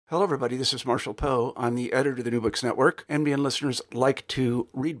Hello, everybody. This is Marshall Poe. I'm the editor of the New Books Network. NBN listeners like to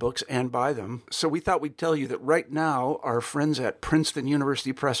read books and buy them. So we thought we'd tell you that right now, our friends at Princeton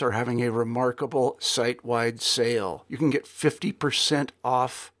University Press are having a remarkable site-wide sale. You can get 50%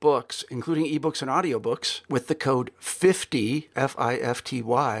 off books, including ebooks and audiobooks, with the code 50,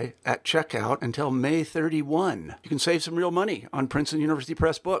 F-I-F-T-Y, at checkout until May 31. You can save some real money on Princeton University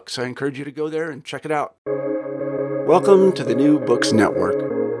Press books. I encourage you to go there and check it out. Welcome to the New Books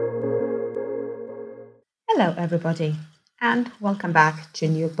Network. Hello, everybody, and welcome back to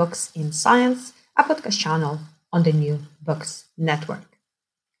New Books in Science, a podcast channel on the New Books Network.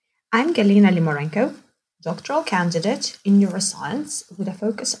 I'm Galina Limorenko, doctoral candidate in neuroscience with a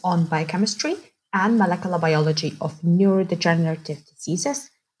focus on biochemistry and molecular biology of neurodegenerative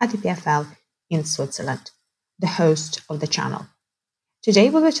diseases at EPFL in Switzerland, the host of the channel. Today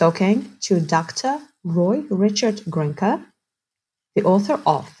we'll be talking to Dr. Roy Richard Grinker, the author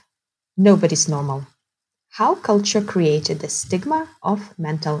of Nobody's Normal: How Culture Created the Stigma of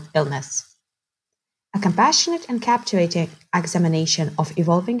Mental Illness. A compassionate and captivating examination of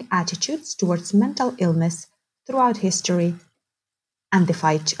evolving attitudes towards mental illness throughout history and the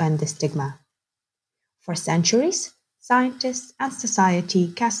fight to end the stigma. For centuries, scientists and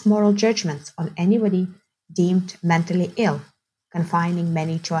society cast moral judgments on anybody deemed mentally ill, confining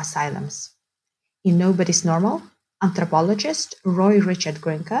many to asylums. In Nobody's Normal, anthropologist Roy Richard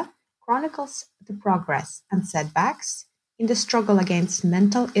Grinker chronicles the progress and setbacks in the struggle against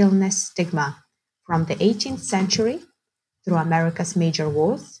mental illness stigma from the 18th century through America's major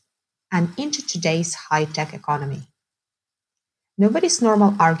wars and into today's high-tech economy. Nobody's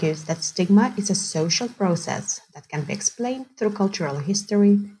Normal argues that stigma is a social process that can be explained through cultural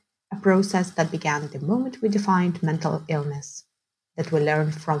history, a process that began the moment we defined mental illness, that we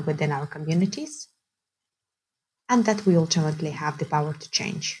learned from within our communities, and that we ultimately have the power to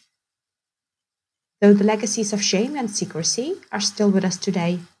change. Though the legacies of shame and secrecy are still with us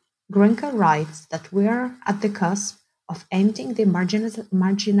today, Grinker writes that we are at the cusp of ending the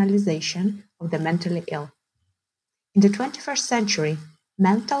marginalization of the mentally ill. In the 21st century,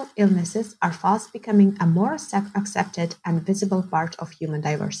 mental illnesses are fast becoming a more accepted and visible part of human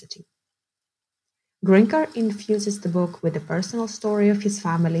diversity. Grinker infuses the book with the personal story of his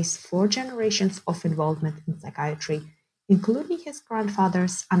family's 4 generations of involvement in psychiatry, including his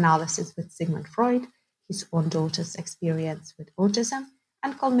grandfather's analysis with Sigmund Freud, his own daughter's experience with autism,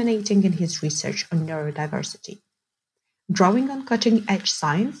 and culminating in his research on neurodiversity. Drawing on cutting-edge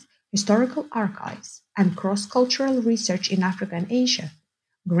science, historical archives, and cross-cultural research in Africa and Asia,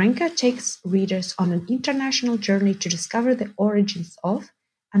 Grinker takes readers on an international journey to discover the origins of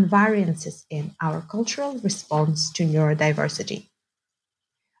and variances in our cultural response to neurodiversity.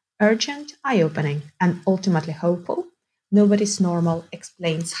 Urgent, eye-opening, and ultimately hopeful, Nobody's Normal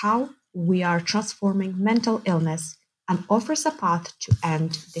explains how we are transforming mental illness and offers a path to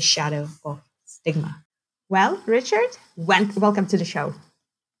end the shadow of stigma. Well, Richard, welcome to the show.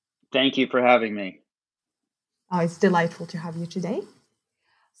 Thank you for having me. Oh, it's delightful to have you today.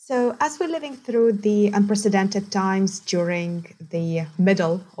 So, as we're living through the unprecedented times during the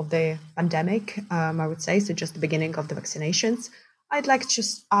middle of the pandemic, I would say, so just the beginning of the vaccinations, I'd like to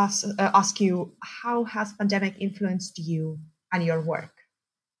just ask you, how has pandemic influenced you and your work?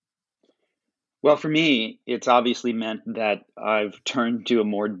 Well, for me, it's obviously meant that I've turned to a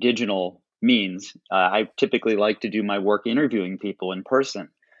more digital means. I typically like to do my work interviewing people in person.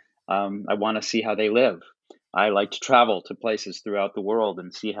 I want to see how they live. I like to travel to places throughout the world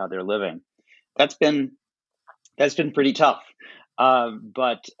and see how they're living. That's been pretty tough.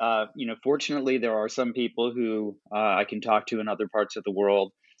 But fortunately, there are some people who I can talk to in other parts of the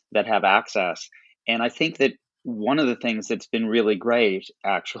world that have access. And I think that one of the things that's been really great,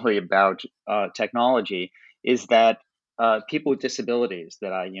 actually, about technology is that people with disabilities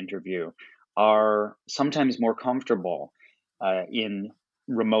that I interview are sometimes more comfortable in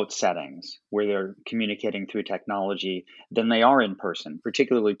remote settings where they're communicating through technology than they are in person,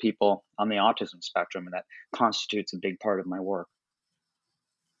 particularly people on the autism spectrum, and that constitutes a big part of my work.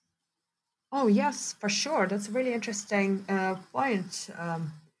 Oh, yes, for sure. That's a really interesting point.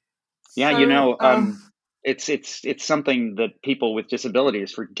 Yeah, So, it's something that people with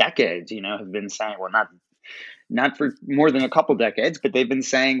disabilities for decades, have been saying. Well, not for more than a couple decades, but they've been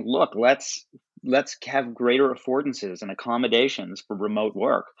saying, look, let's have greater affordances and accommodations for remote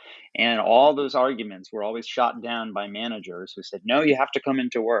work. And all those arguments were always shot down by managers who said, no, you have to come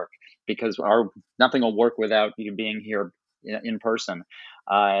into work because nothing will work without you being here in person.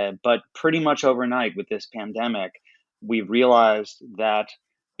 But pretty much overnight with this pandemic, we realized that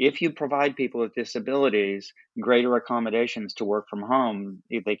if you provide people with disabilities greater accommodations to work from home,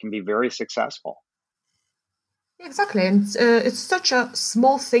 they can be very successful. Exactly, and it's such a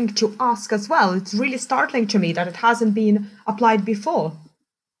small thing to ask as well. It's really startling to me that it hasn't been applied before.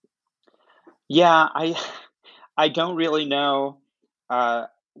 Yeah, I don't really know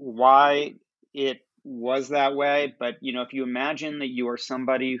why it was that way, but if you imagine that you are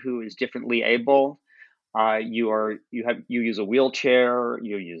somebody who is differently able, you use a wheelchair,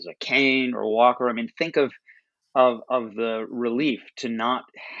 you use a cane or a walker. I mean, think of the relief to not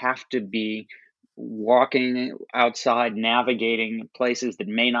have to be walking outside, navigating places that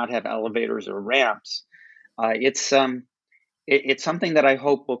may not have elevators or ramps. It's something that I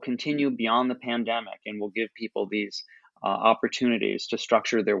hope will continue beyond the pandemic and will give people these opportunities to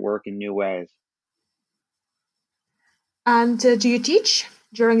structure their work in new ways. And do you teach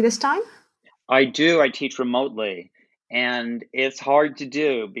during this time? I do. I teach remotely, and it's hard to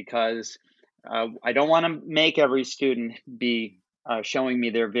do because I don't want to make every student be showing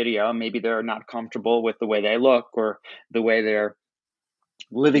me their video. Maybe they're not comfortable with the way they look or the way their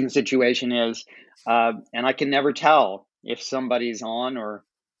living situation is, and I can never tell if somebody's on or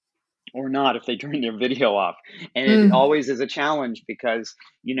not if they turn their video off. And it Mm. always is a challenge because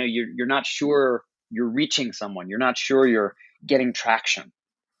you're not sure you're reaching someone. You're not sure you're getting traction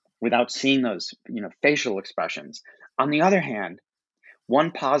without seeing those facial expressions. On the other hand,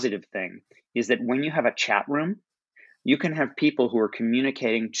 one positive thing is that when you have a chat room, you can have people who are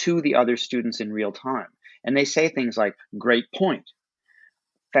communicating to the other students in real time, and they say things like great point,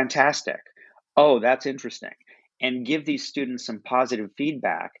 fantastic, oh that's interesting, and give these students some positive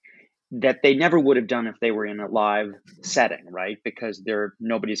feedback that they never would have done if they were in a live setting, right? Because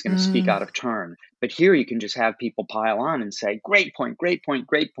nobody's going to speak Mm. out of turn. But here you can just have people pile on and say, great point, great point,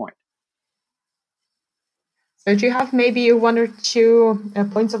 great point. So do you have maybe one or two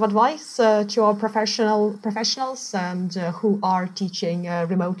points of advice to our professionals and who are teaching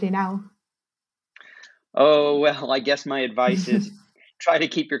remotely now? Oh, well, I guess my advice is try to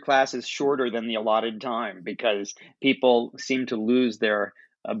keep your classes shorter than the allotted time because people seem to lose their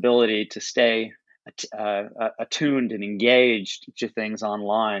ability to stay attuned and engaged to things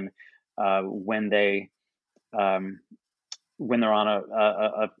online when um, they're on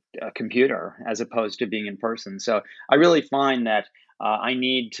a computer as opposed to being in person. So I really find that I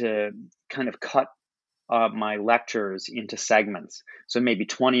need to kind of cut my lectures into segments. So maybe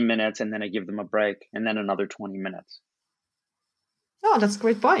 20 minutes, and then I give them a break, and then another 20 minutes. Oh, that's a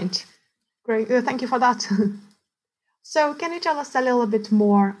great point. Great. Thank you for that. So, can you tell us a little bit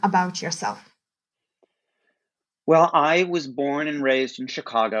more about yourself? Well, I was born and raised in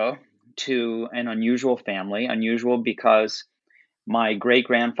Chicago to an unusual family. Unusual because my great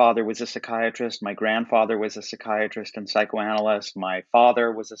grandfather was a psychiatrist. My grandfather was a psychiatrist and psychoanalyst. My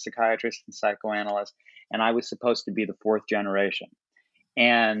father was a psychiatrist and psychoanalyst. And I was supposed to be the fourth generation.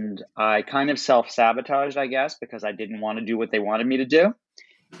 And I kind of self-sabotaged, I guess, because I didn't want to do what they wanted me to do.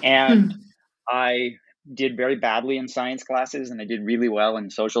 And Hmm. I did very badly in science classes, and I did really well in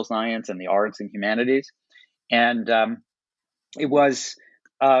social science and the arts and humanities. And it was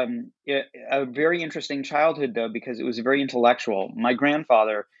a very interesting childhood, though, because it was very intellectual. My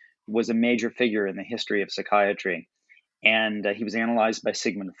grandfather was a major figure in the history of psychiatry, and he was analyzed by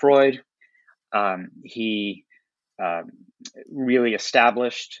Sigmund Freud. He um, really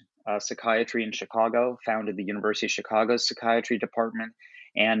established psychiatry in Chicago, founded the University of Chicago's psychiatry department,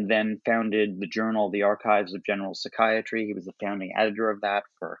 and then founded the journal, The Archives of General Psychiatry. He was the founding editor of that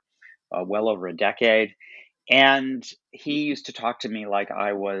for well over a decade. And he used to talk to me like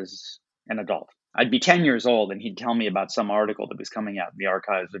I was an adult. I'd be 10 years old and he'd tell me about some article that was coming out in the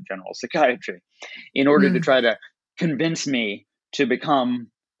Archives of General Psychiatry in order to Hmm. try to convince me to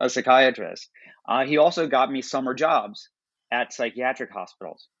become a psychiatrist. He also got me summer jobs at psychiatric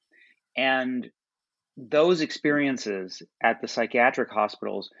hospitals. And those experiences at the psychiatric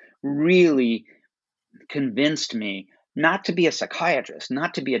hospitals really convinced me not to be a psychiatrist,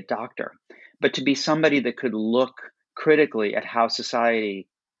 not to be a doctor, but to be somebody that could look critically at how society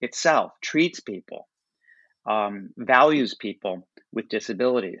itself treats people, values people with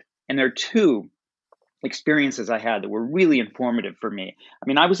disabilities. And there are two experiences I had that were really informative for me. I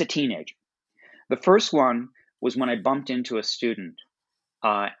mean, I was a teenager. The first one was when I bumped into a student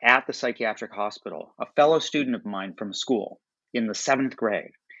at the psychiatric hospital, a fellow student of mine from school in the seventh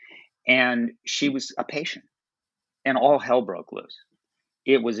grade, and she was a patient, and all hell broke loose.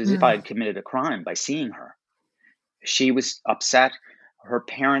 It was as if I Hmm. had committed a crime by seeing her. She was upset. Her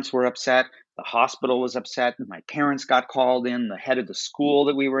parents were upset. The hospital was upset. My parents got called in. The head of the school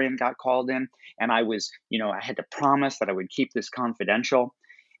that we were in got called in. And I had to promise that I would keep this confidential.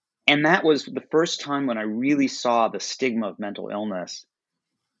 And that was the first time when I really saw the stigma of mental illness,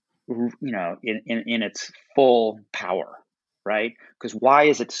 in its full power, right? Because why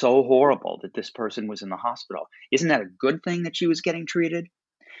is it so horrible that this person was in the hospital? Isn't that a good thing that she was getting treated?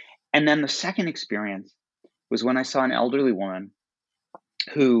 And then the second experience was when I saw an elderly woman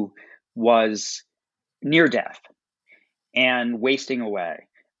who was near death and wasting away.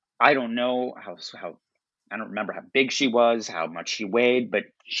 I don't know how I don't remember how big she was, how much she weighed, but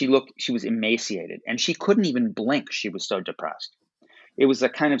she was emaciated and she couldn't even blink. She was so depressed. It was a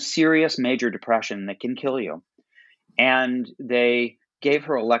kind of serious major depression that can kill you. And they gave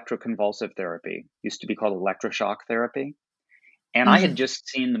her electroconvulsive therapy, used to be called electroshock therapy. And I had Mhm. just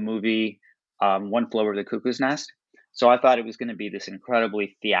seen the movie One Flew Over the Cuckoo's Nest. So I thought it was going to be this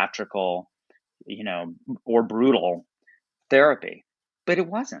incredibly theatrical, or brutal therapy, but it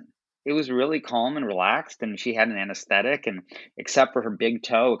wasn't. It was really calm and relaxed, and she had an anesthetic, and except for her big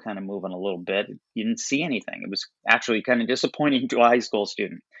toe kind of moving a little bit, you didn't see anything. It was actually kind of disappointing to a high school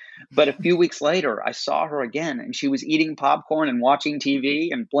student. But a few weeks later, I saw her again, and she was eating popcorn and watching TV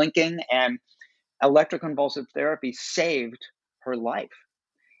and blinking, and electroconvulsive therapy saved her life.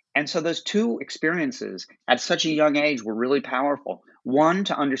 And so those two experiences at such a young age were really powerful. One,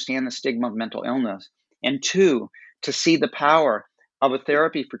 to understand the stigma of mental illness, and two, to see the power of a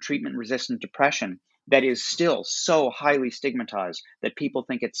therapy for treatment resistant depression that is still so highly stigmatized that people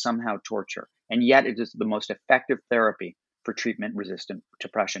think it's somehow torture. And yet it is the most effective therapy for treatment resistant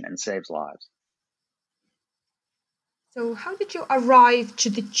depression and saves lives. So, how did you arrive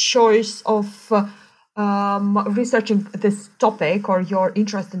to the choice of researching this topic or your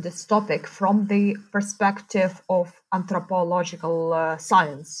interest in this topic from the perspective of anthropological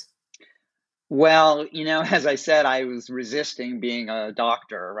science? Well, as I said, I was resisting being a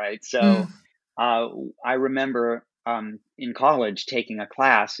doctor, right? Mm. So uh, I remember in college taking a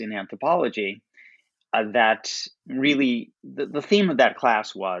class in anthropology that really, the theme of that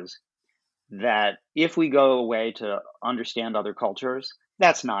class was that if we go away to understand other cultures,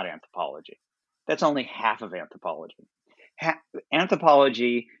 that's not anthropology. That's only half of anthropology.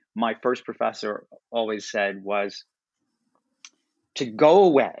 Anthropology, my first professor always said, was to go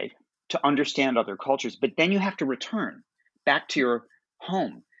away to understand other cultures, but then you have to return back to your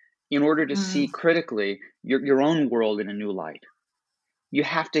home in order to see Mm. critically your own world in a new light. You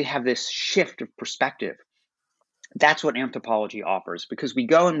have to have this shift of perspective. That's what anthropology offers, because we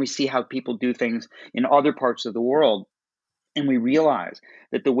go and we see how people do things in other parts of the world, and we realize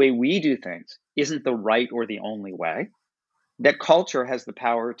that the way we do things isn't the right or the only way, that culture has the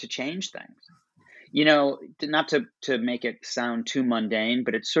power to change things. Not to make it sound too mundane,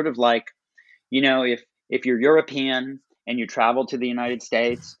 but it's sort of like, if you're European and you travel to the United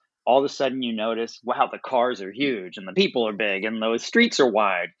States, all of a sudden you notice, wow, the cars are huge and the people are big and the streets are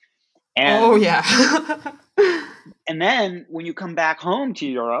wide. Oh, And yeah. and then when you come back home to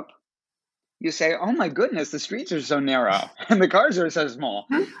Europe, you say, "Oh my goodness, the streets are so narrow and the cars are so small."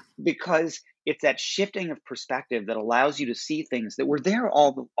 Because it's that shifting of perspective that allows you to see things that were there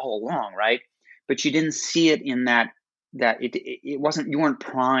all along, right? But you didn't see it in that it wasn't, you weren't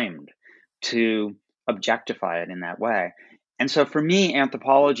primed to objectify it in that way. And so for me,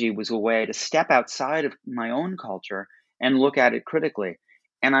 anthropology was a way to step outside of my own culture and look at it critically.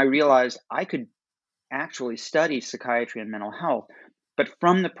 And I realized I could actually study psychiatry and mental health, but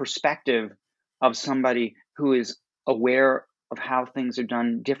from the perspective of somebody who is aware of how things are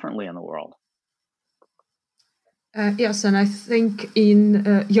done differently in the world. Yes, and I think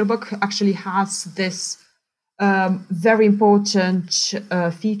in your book actually has this very important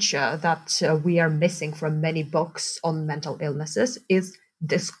feature that we are missing from many books on mental illnesses is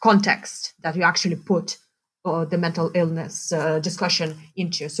this context that you actually put the mental illness discussion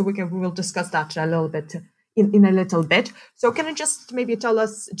into. So we will discuss that a little bit in a little bit. So can you just maybe tell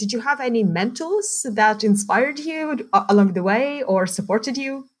us, did you have any mentors that inspired you along the way or supported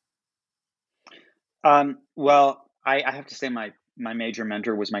you? Well, I have to say my major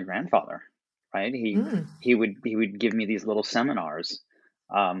mentor was my grandfather, right? He Mm. he would he would give me these little seminars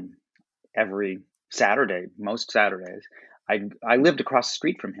um, every Saturday, most Saturdays. I lived across the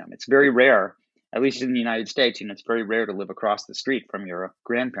street from him. It's very rare, at least in the United States, it's very rare to live across the street from your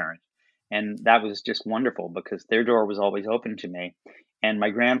grandparent. And that was just wonderful because their door was always open to me. And my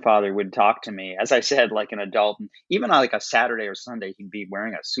grandfather would talk to me, as I said, like an adult. And even on like a Saturday or Sunday, he'd be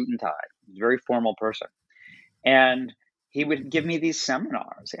wearing a suit and tie. He's a very formal person. And he would give me these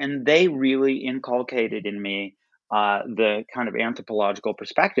seminars, and they really inculcated in me the kind of anthropological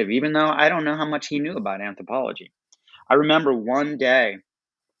perspective, even though I don't know how much he knew about anthropology. I remember one day,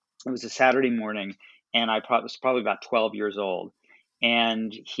 it was a Saturday morning, and was probably about 12 years old.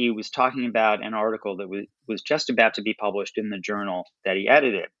 and he was talking about an article that was just about to be published in the journal that he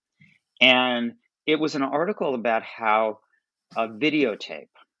edited. And it was an article about how a videotape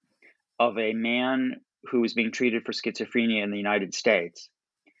of a man who was being treated for schizophrenia in the United States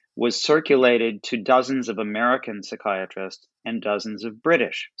was circulated to dozens of American psychiatrists and dozens of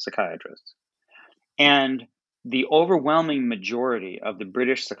British psychiatrists. And the overwhelming majority of the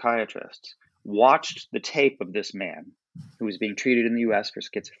British psychiatrists watched the tape of this man who was being treated in the US for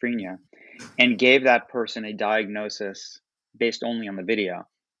schizophrenia and gave that person a diagnosis based only on the video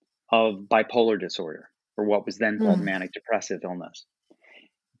of bipolar disorder, or what was then called manic depressive illness.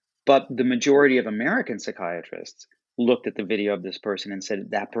 But the majority of American psychiatrists looked at the video of this person and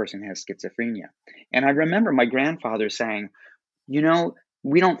said, that person has schizophrenia. And I remember my grandfather saying, you know,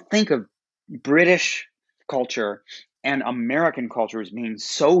 we don't think of British culture and American culture as being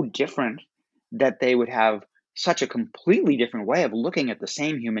so different that they would have such a completely different way of looking at the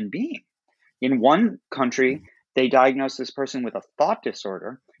same human being. In one country, they diagnose this person with a thought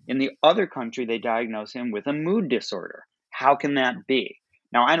disorder. In the other country, they diagnose him with a mood disorder. How can that be?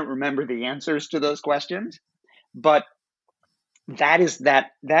 Now, I don't remember the answers to those questions, but that is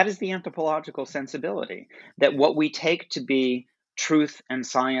the anthropological sensibility, that what we take to be truth and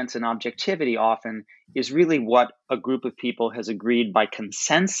science and objectivity often is really what a group of people has agreed by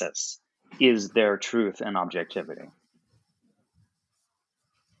consensus is their truth and objectivity.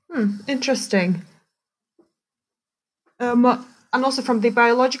 Interesting. And also from the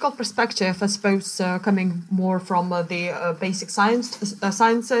biological perspective, I suppose, coming more from the basic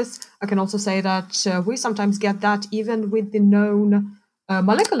sciences, I can also say that we sometimes get that even with the known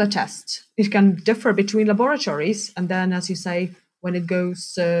molecular tests. It can differ between laboratories. And then, as you say, when it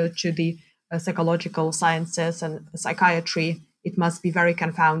goes to the psychological sciences and psychiatry, it must be very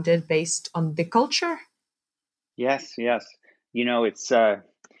confounded based on the culture. Yes. You know, it's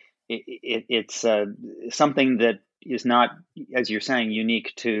something that is not, as you're saying,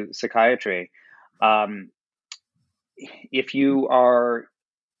 unique to psychiatry. If you are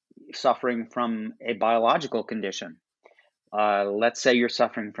suffering from a biological condition, let's say you're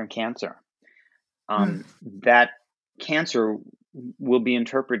suffering from cancer, that cancer will be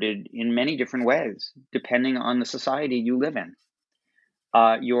interpreted in many different ways, depending on the society you live in.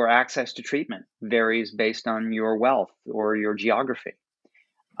 Your access to treatment varies based on your wealth or your geography,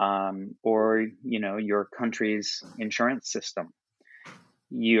 or your country's insurance system.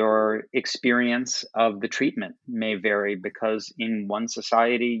 Your experience of the treatment may vary because in one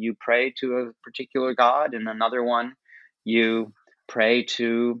society you pray to a particular god, in another one you pray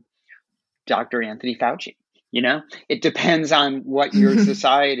to Dr. Anthony Fauci. It depends on what your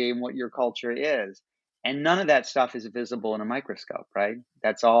society and what your culture is. And none of that stuff is visible in a microscope, right?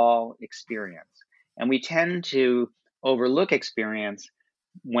 That's all experience. And we tend to overlook experience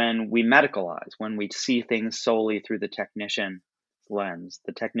when we medicalize, when we see things solely through the technician's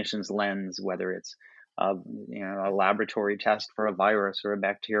lens, whether it's a laboratory test for a virus or a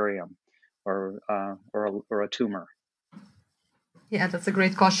bacterium or a tumor. Yeah, that's a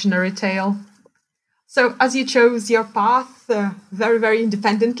great cautionary tale. So as you chose your path very, very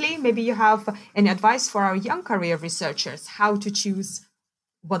independently, maybe you have any advice for our young career researchers, how to choose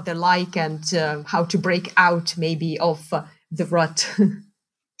what they like and how to break out maybe of the rut?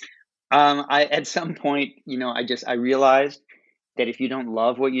 At some point, I realized that if you don't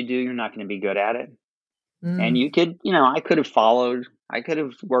love what you do, you're not going to be good at it. And you could, I could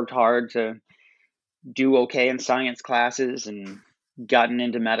have worked hard to do okay in science classes and gotten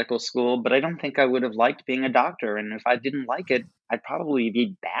into medical school, but I don't think I would have liked being a doctor. And if I didn't like it, I'd probably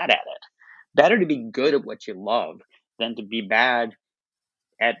be bad at it. Better to be good at what you love than to be bad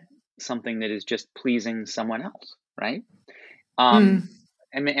at something that is just pleasing someone else, right? And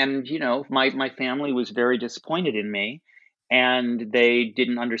my family was very disappointed in me, and they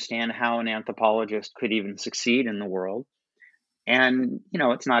didn't understand how an anthropologist could even succeed in the world. And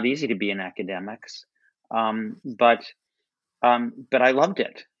it's not easy to be in academics, but I loved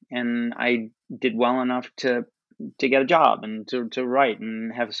it, and I did well enough to get a job and to write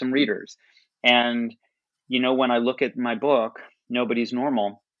and have some readers. And when I look at my book, Nobody's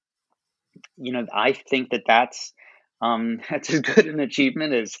Normal, I think that's as good an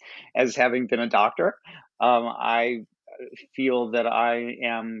achievement as having been a doctor. I feel that I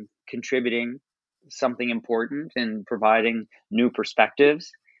am contributing something important and providing new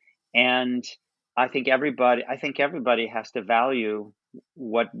perspectives, and I think everybody has to value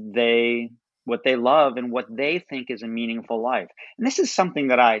what they love and what they think is a meaningful life. And this is something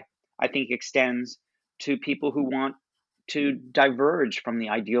that I think extends to people who want to diverge from the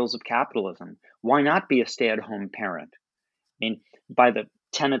ideals of capitalism. Why not be a stay-at-home parent? mean, by the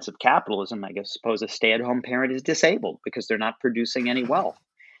tenets of capitalism, I guess, suppose a stay-at-home parent is disabled because they're not producing any wealth.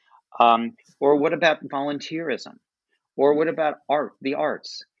 Or what about volunteerism? Or what about art, the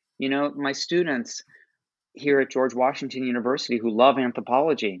arts? My students here at George Washington University who love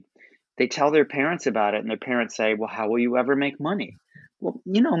anthropology, they tell their parents about it, and their parents say, well, how will you ever make money? Well,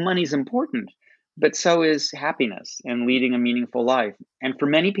 money's important, but so is happiness and leading a meaningful life. And for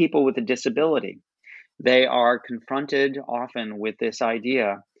many people with a disability, they are confronted often with this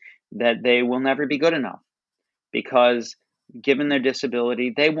idea that they will never be good enough because, given their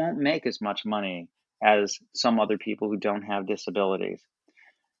disability, they won't make as much money as some other people who don't have disabilities.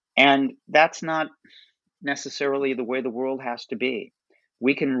 And that's not necessarily the way the world has to be.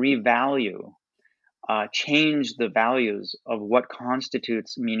 We can revalue, change the values of what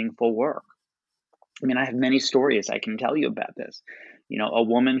constitutes meaningful work. I mean, I have many stories I can tell you about this. A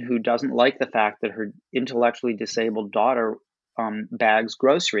woman who doesn't like the fact that her intellectually disabled daughter bags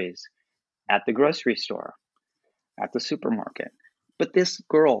groceries at the grocery store, at the supermarket. But this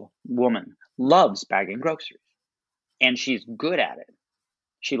woman, loves bagging groceries, and she's good at it.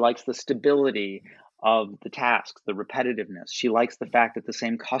 She likes the stability of the tasks, the repetitiveness. She likes the fact that the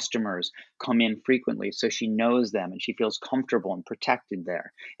same customers come in frequently, so she knows them and she feels comfortable and protected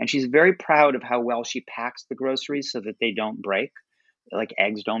there. And she's very proud of how well she packs the groceries so that they don't break, like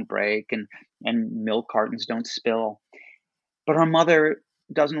eggs don't break and milk cartons don't spill. But her mother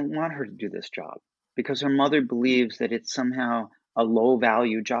doesn't want her to do this job because her mother believes that it's somehow a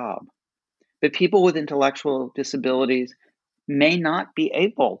low-value job. But people with intellectual disabilities may not be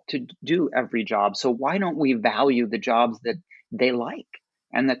able to do every job. So why don't we value the jobs that they like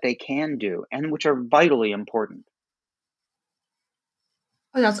and that they can do and which are vitally important?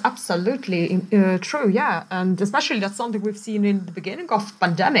 Oh, that's absolutely true, yeah. And especially that's something we've seen in the beginning of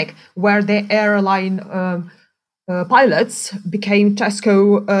pandemic, where the airline pilots became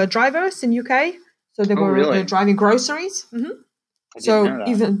Tesco drivers in UK. So they were really? driving groceries. I didn't know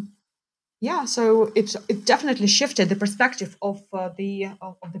that. So it definitely shifted the perspective of the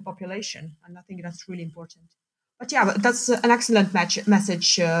population, and I think that's really important. But yeah, but that's an excellent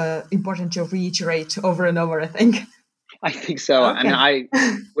message, important to reiterate over and over, I think. I think so. Okay. I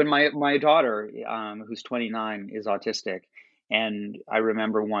mean, when my daughter, who's 29, is autistic, and I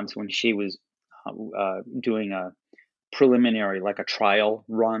remember once when she was doing a preliminary, like a trial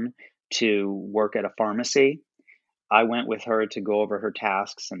run to work at a pharmacy, I went with her to go over her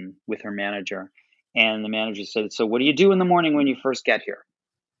tasks and with her manager. And the manager said, so what do you do in the morning when you first get here?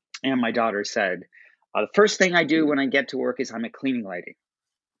 And my daughter said, the first thing I do when I get to work is I'm a cleaning lady.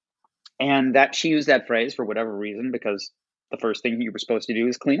 And that she used that phrase for whatever reason, because the first thing you were supposed to do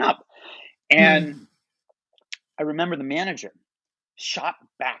is clean up. And I remember the manager shot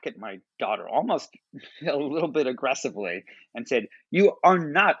back at my daughter almost a little bit aggressively and said, you are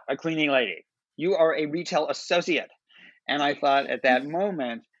not a cleaning lady. You are a retail associate. And I thought at that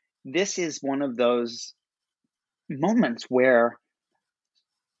moment, this is one of those moments where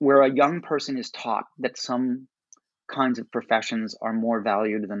a young person is taught that some kinds of professions are more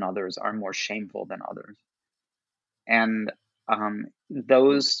valued than others, are more shameful than others. And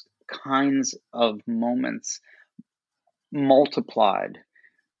those kinds of moments multiplied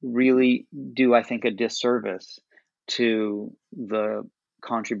really do, I think, a disservice to the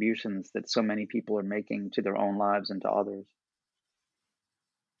contributions that so many people are making to their own lives and to others.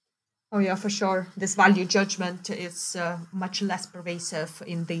 Oh yeah, for sure. This value judgment is much less pervasive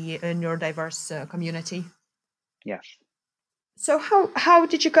in the neurodiverse community. Yes. So how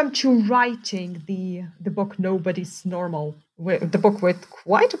did you come to writing the book Nobody's Normal, the book with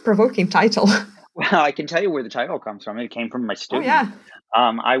quite a provoking title? Well, I can tell you where the title comes from. It came from my student. Oh yeah.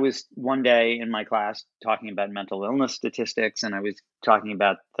 I was one day in my class talking about mental illness statistics, and I was talking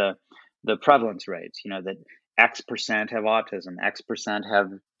about the prevalence rates. That X% have autism, X% have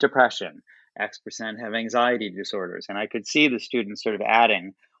depression, X% have anxiety disorders, and I could see the students sort of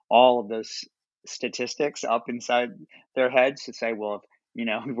adding all of those statistics up inside their heads to say, well,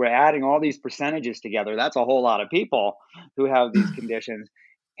 if we're adding all these percentages together, that's a whole lot of people who have these conditions.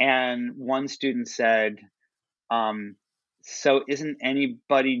 And one student said, so isn't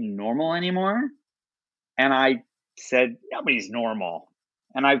anybody normal anymore? And I said, nobody's normal.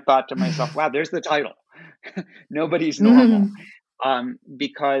 And I thought to myself, wow, there's the title. Nobody's normal.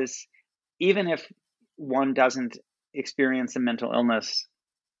 Because even if one doesn't experience a mental illness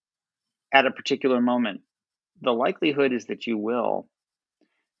at a particular moment, the likelihood is that you will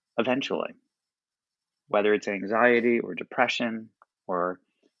eventually, whether it's anxiety or depression or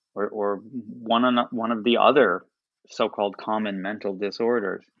one of the other so-called common mental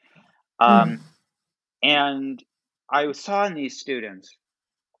disorders. And I saw in these students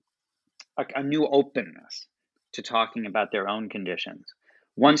a new openness to talking about their own conditions.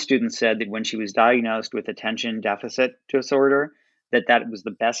 One student said that when she was diagnosed with attention deficit disorder, that was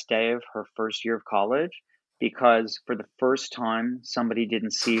the best day of her first year of college because for the first time, somebody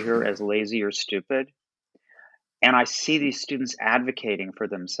didn't see her as lazy or stupid. And I see these students advocating for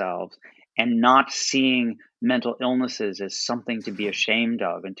themselves and not seeing mental illnesses as something to be ashamed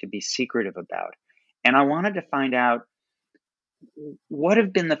of and to be secretive about. And I wanted to find out what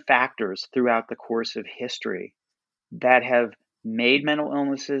have been the factors throughout the course of history that have made mental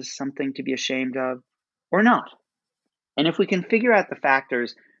illnesses something to be ashamed of or not? And if we can figure out the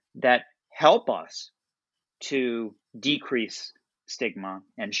factors that help us to decrease stigma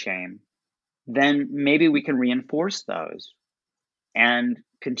and shame, then maybe we can reinforce those and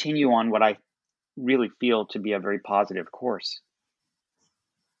continue on what I really feel to be a very positive course.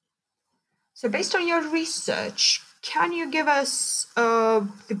 So, based on your research, can you give us the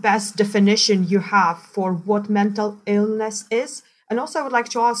best definition you have for what mental illness is? And also, I would like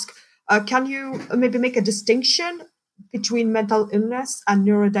to ask, can you maybe make a distinction between mental illness and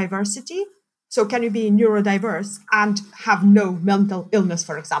neurodiversity? So, can you be neurodiverse and have no mental illness,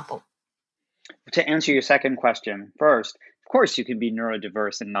 for example? To answer your second question first, of course, you can be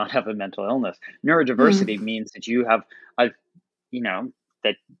neurodiverse and not have a mental illness. Neurodiversity means that you have that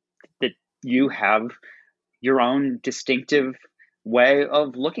you have your own distinctive way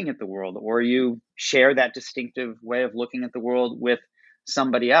of looking at the world, or you share that distinctive way of looking at the world with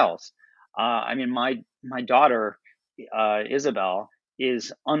somebody else. My daughter, Isabel,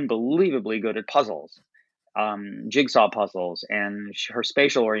 is unbelievably good at puzzles, jigsaw puzzles, and her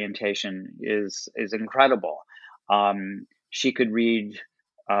spatial orientation is incredible. She could read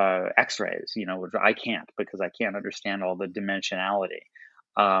X-rays, which I can't because I can't understand all the dimensionality.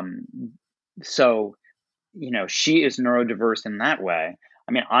 So, she is neurodiverse in that way.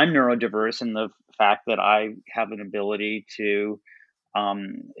 I mean, I'm neurodiverse in the fact that I have an ability to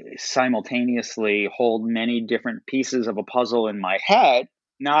simultaneously hold many different pieces of a puzzle in my head,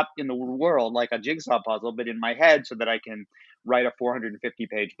 not in the world like a jigsaw puzzle, but in my head so that I can write a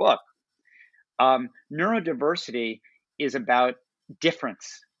 450-page book. Neurodiversity is about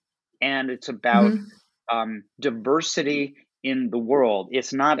difference, and it's about diversity in the world.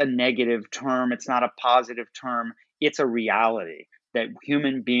 It's not a negative term. It's not a positive term. It's a reality that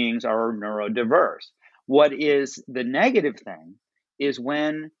human beings are neurodiverse. What is the negative thing is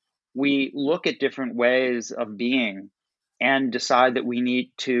when we look at different ways of being and decide that we need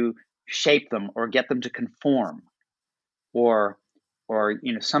to shape them or get them to conform or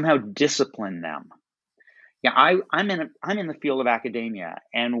somehow discipline them. Yeah, I'm in the field of academia,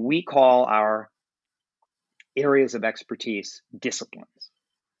 and we call our areas of expertise disciplines,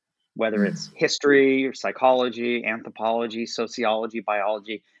 whether it's history or psychology, anthropology, sociology,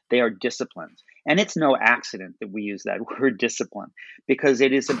 biology. They are disciplines, and it's no accident that we use that word discipline, because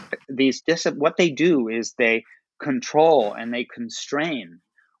it is what they do is they control and they constrain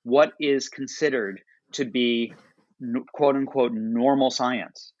what is considered to be quote unquote normal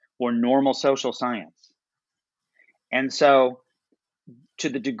science or normal social science. And so to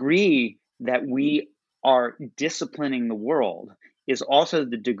the degree that we are disciplining the world is also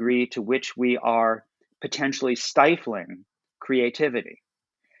the degree to which we are potentially stifling creativity.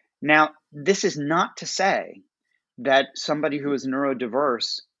 Now, this is not to say that somebody who is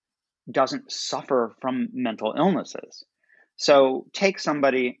neurodiverse doesn't suffer from mental illnesses. So take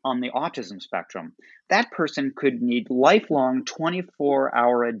somebody on the autism spectrum. That person could need lifelong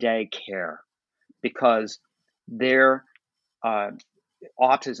 24-hour-a-day care because their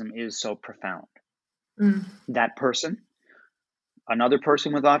autism is so profound. That person, another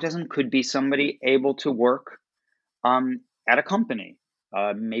person with autism, could be somebody able to work at a company,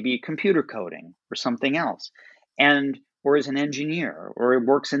 maybe computer coding or something else, or as an engineer, or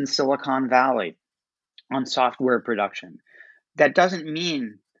works in Silicon Valley on software production. That doesn't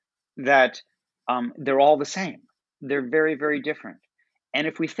mean that they're all the same. They're very, very different. And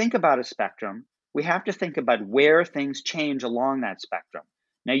if we think about a spectrum, we have to think about where things change along that spectrum.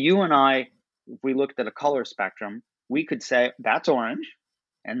 Now, you and I, if we looked at a color spectrum, we could say that's orange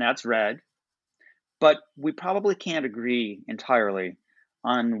and that's red, but we probably can't agree entirely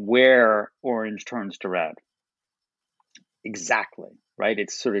on where orange turns to red. Exactly, right?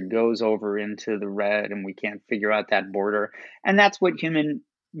 It sort of goes over into the red and we can't figure out that border. And that's what human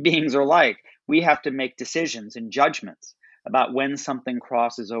beings are like. We have to make decisions and judgments about when something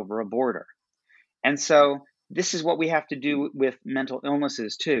crosses over a border. And so this is what we have to do with mental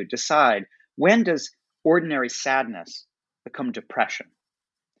illnesses too. Decide, when does ordinary sadness become depression?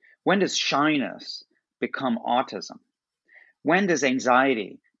 When does shyness become autism? When does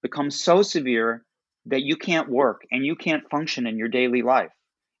anxiety become so severe that you can't work and you can't function in your daily life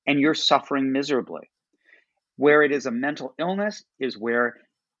and you're suffering miserably? Where it is a mental illness is where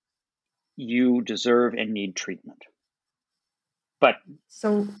you deserve and need treatment. But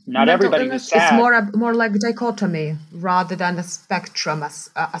So not mental everybody who's illness is sad. more like dichotomy rather than a spectrum as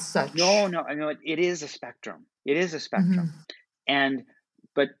such. No, it is a spectrum. It is a spectrum. And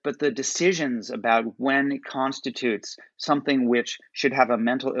but the decisions about when it constitutes something which should have a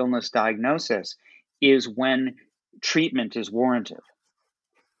mental illness diagnosis is when treatment is warranted.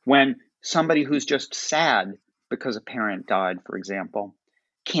 When somebody who's just sad because a parent died, for example,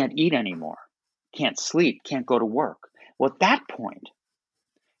 can't eat anymore, can't sleep, can't go to work. Well, at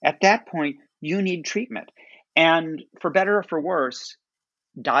that point, you need treatment. And for better or for worse,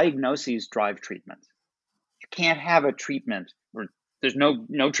 diagnoses drive treatment. You can't have a treatment, or there's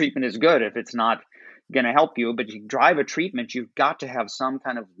no treatment is good if it's not going to help you, but you drive a treatment, you've got to have some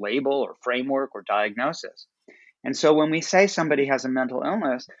kind of label or framework or diagnosis. And so when we say somebody has a mental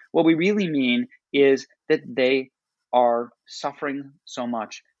illness, what we really mean is that they are suffering so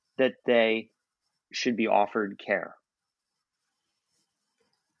much that they should be offered care.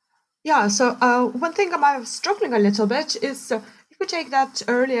 Yeah, so one thing I'm struggling a little bit is if we take that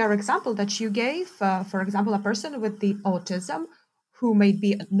earlier example that you gave, for example, a person with the autism who may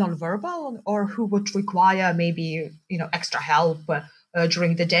be nonverbal or who would require maybe extra help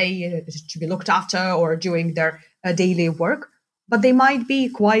during the day to be looked after or doing their daily work, but they might be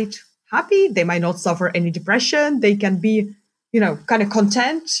quite happy. They might not suffer any depression. They can be, kind of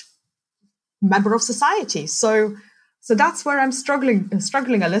content member of society. So that's where I'm struggling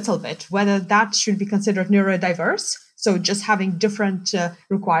a little bit, whether that should be considered neurodiverse. So just having different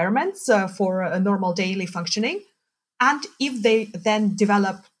requirements for a normal daily functioning. And if they then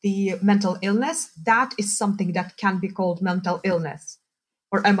develop the mental illness, that is something that can be called mental illness.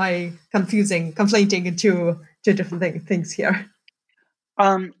 Or am I conflating into two different things here?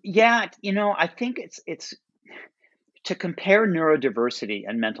 Yeah, I think it's to compare neurodiversity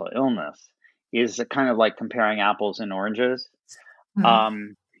and mental illness is kind of like comparing apples and oranges.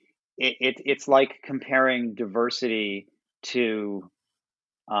 It's like comparing diversity to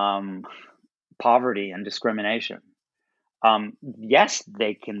poverty and discrimination. Yes,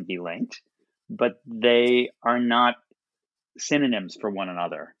 they can be linked, but they are not synonyms for one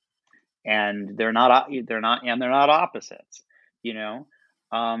another, and they're not opposites.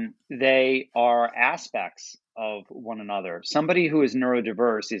 They are aspects of one another. Somebody who is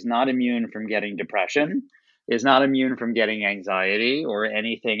neurodiverse is not immune from getting depression, is not immune from getting anxiety or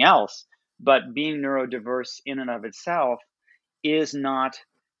anything else. But being neurodiverse in and of itself does not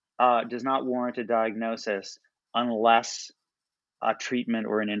warrant a diagnosis unless a treatment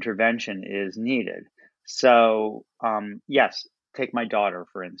or an intervention is needed. So, yes, take my daughter,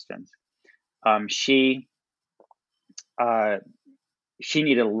 for instance. She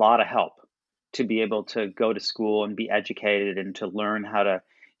needed a lot of help to be able to go to school and be educated and to learn how to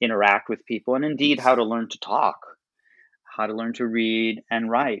interact with people, and indeed how to learn to talk, how to learn to read and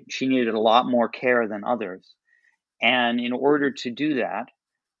write. She needed a lot more care than others. And in order to do that,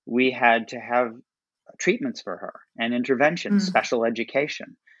 we had to have treatments for her and interventions, special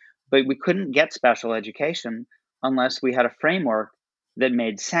education. But we couldn't get special education unless we had a framework that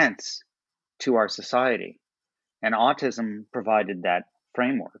made sense to our society. And autism provided that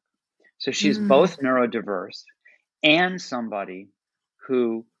framework. So she's both neurodiverse and somebody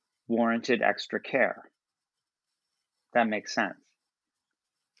who warranted extra care. That makes sense.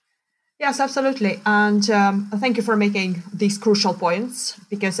 Yes, absolutely. And thank you for making these crucial points,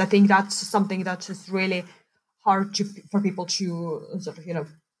 because I think that's something that is really hard for people to sort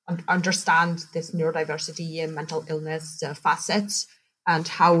of, understand this neurodiversity and mental illness facets and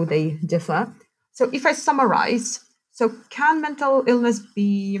how they differ. So if I summarize, so can mental illness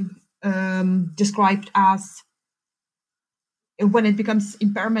be described as when it becomes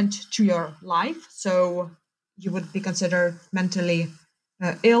impairment to your life? So you would be considered mentally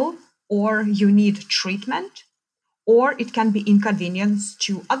ill, or you need treatment, or it can be inconvenience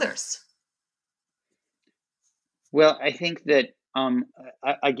to others? Well, I think that,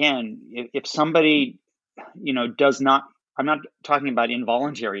 again, if somebody, does not, I'm not talking about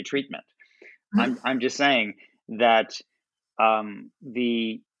involuntary treatment. I'm just saying that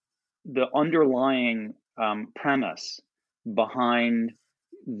the underlying premise behind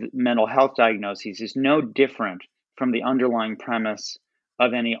the mental health diagnoses is no different from the underlying premise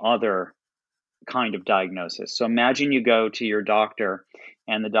of any other kind of diagnosis. So imagine you go to your doctor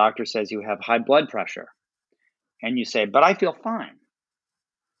and the doctor says you have high blood pressure, and you say, but I feel fine.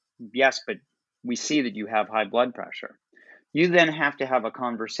 Yes, but we see that you have high blood pressure. You then have to have a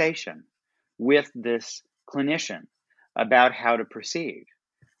conversation with this clinician about how to proceed.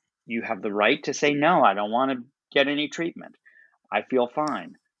 You have the right to say, no, I don't want to get any treatment. I feel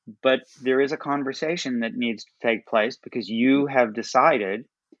fine. But there is a conversation that needs to take place because you have decided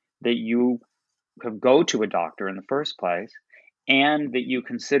that you could go to a doctor in the first place and that you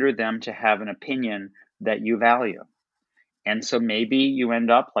consider them to have an opinion that you value. And so maybe you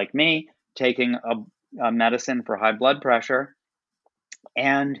end up, like me, taking a medicine for high blood pressure,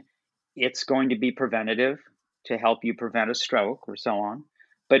 and it's going to be preventative to help you prevent a stroke or so on.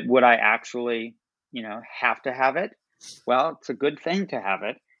 But would I actually, have to have it? Well, it's a good thing to have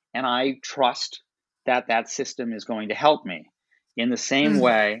it. And I trust that that system is going to help me in the same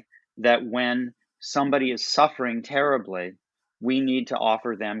way that when somebody is suffering terribly, we need to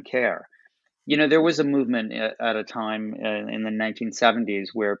offer them care. There was a movement at a time in the 1970s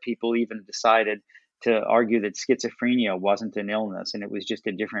where people even decided to argue that schizophrenia wasn't an illness and it was just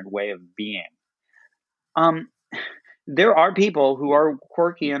a different way of being. There are people who are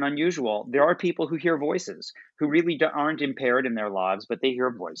quirky and unusual. There are people who hear voices, who really aren't impaired in their lives, but they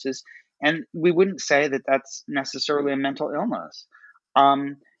hear voices. And we wouldn't say that that's necessarily a mental illness.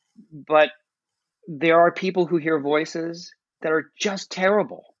 But there are people who hear voices that are just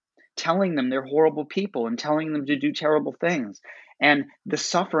terrible, telling them they're horrible people and telling them to do terrible things. And the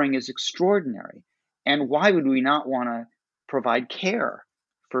suffering is extraordinary. And why would we not want to provide care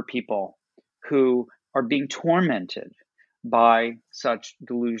for people who are being tormented by such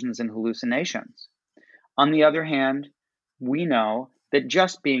delusions and hallucinations? On the other hand, we know that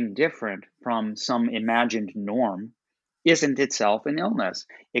just being different from some imagined norm isn't itself an illness,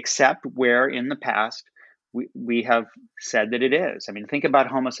 except where in the past we have said that it is. I mean, think about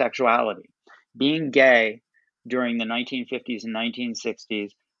homosexuality. Being gay during the 1950s and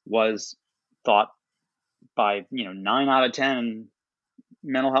 1960s was thought by 9 out of 10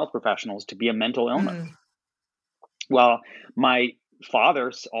 mental health professionals to be a mental illness. Well, my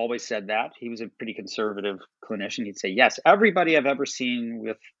father always said that. He was a pretty conservative clinician. He'd say, yes, everybody I've ever seen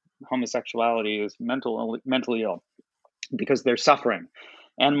with homosexuality is mentally ill because they're suffering.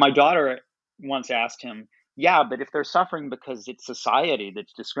 And my daughter once asked him, yeah, but if they're suffering because it's society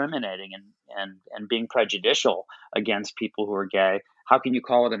that's discriminating and being prejudicial against people who are gay, how can you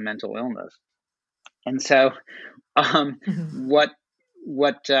call it a mental illness? And so what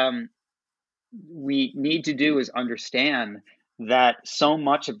we need to do is understand that so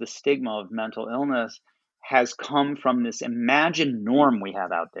much of the stigma of mental illness has come from this imagined norm we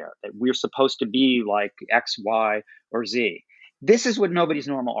have out there, that we're supposed to be like X, Y, or Z. This is what Nobody's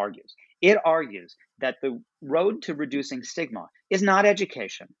Normal argues. It argues that the road to reducing stigma is not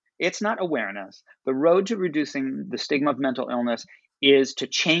education. It's not awareness. The road to reducing the stigma of mental illness is to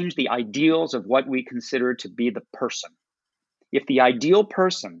change the ideals of what we consider to be the person. If the ideal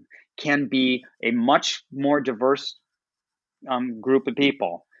person can be a much more diverse group of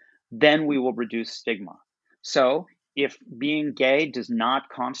people, then we will reduce stigma. So if being gay does not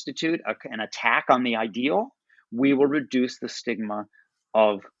constitute an attack on the ideal, we will reduce the stigma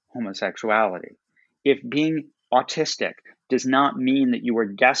of homosexuality. If being autistic does not mean that you are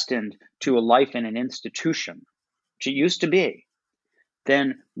destined to a life in an institution, which it used to be,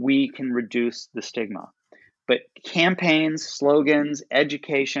 then we can reduce the stigma. But campaigns, slogans,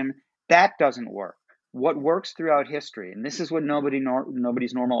 education, that doesn't work. What works throughout history, and this is what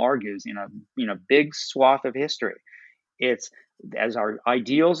Nobody's Normal argues in a big swath of history, it's as our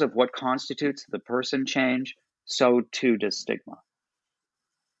ideals of what constitutes the person change, so too does stigma.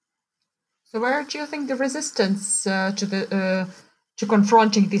 So where do you think the resistance to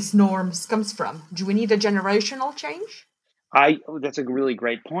confronting these norms comes from? Do we need a generational change? That's a really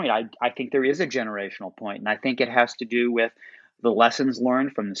great point. I think there is a generational point, and I think it has to do with the lessons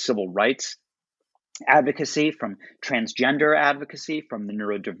learned from the civil rights advocacy, from transgender advocacy, from the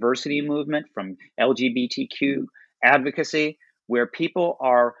neurodiversity movement, from LGBTQ advocacy, where people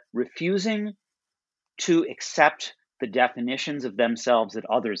are refusing to accept the definitions of themselves that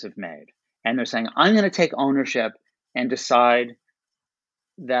others have made. And they're saying, I'm going to take ownership and decide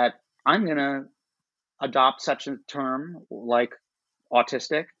that I'm going to adopt such a term like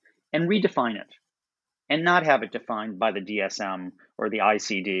autistic and redefine it and not have it defined by the DSM or the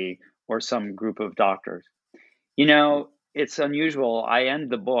ICD or some group of doctors. It's unusual. I end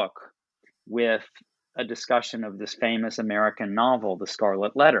the book with a discussion of this famous American novel, The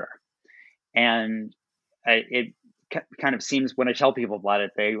Scarlet Letter. And it kind of seems, when I tell people about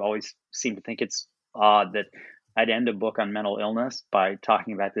it, they always seem to think it's odd that I'd end a book on mental illness by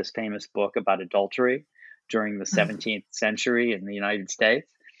talking about this famous book about adultery during the 17th century in the United States.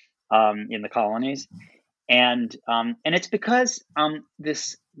 in the colonies, and it's because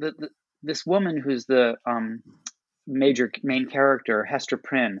this woman who's the main character, Hester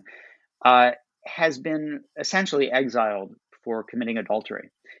Prynne, has been essentially exiled for committing adultery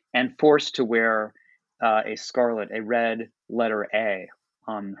and forced to wear a red letter A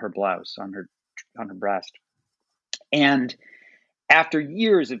on her blouse, on her breast. And after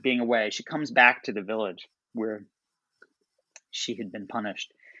years of being away, she comes back to the village where she had been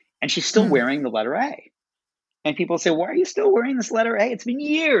punished, and she's still wearing the letter A. And people say, "Why are you still wearing this letter A? It's been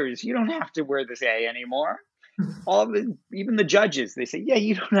years. You don't have to wear this A anymore." Even the judges, they say, "Yeah,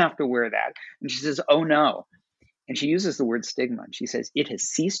 you don't have to wear that." And she says, "Oh no." And she uses the word stigma. And she says, "It has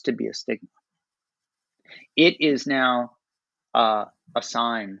ceased to be a stigma. It is now a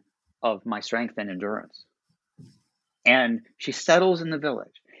sign of my strength and endurance." And she settles in the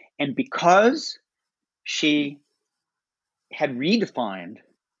village. And because she had redefined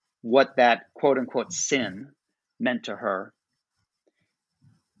what that quote unquote sin meant to her,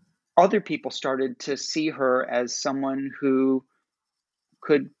 other people started to see her as someone who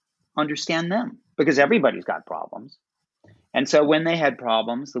could understand them, because everybody's got problems. And so when they had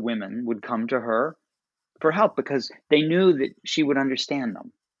problems, the women would come to her for help because they knew that she would understand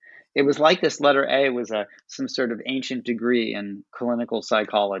them. It was like this letter A was some sort of ancient degree in clinical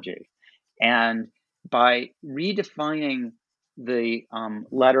psychology. And by redefining the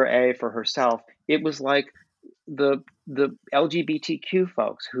letter A for herself, it was like the LGBTQ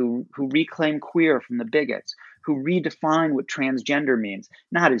folks who reclaim queer from the bigots, who redefine what transgender means,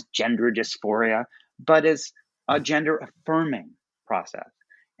 not as gender dysphoria, but as a gender affirming process.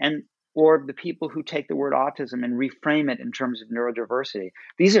 Or the people who take the word autism and reframe it in terms of neurodiversity.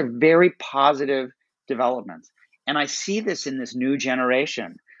 These are very positive developments. And I see this in this new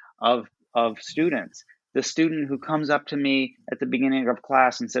generation of students. The student who comes up to me at the beginning of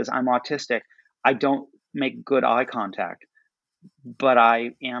class and says, "I'm autistic. I don't make good eye contact, but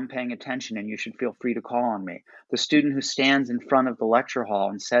I am paying attention and you should feel free to call on me." The student who stands in front of the lecture hall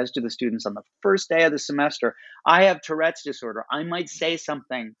and says to the students on the first day of the semester, "I have Tourette's disorder. I might say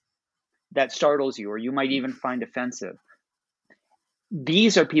something that startles you, or you might even find offensive."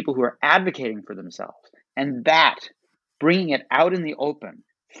 These are people who are advocating for themselves. And that, bringing it out in the open,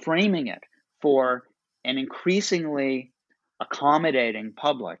 framing it for an increasingly accommodating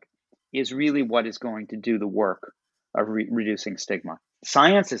public, is really what is going to do the work of reducing stigma.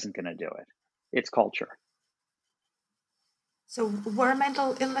 Science isn't going to do it. It's culture. So were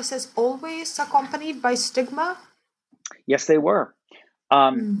mental illnesses always accompanied by stigma? Yes, they were.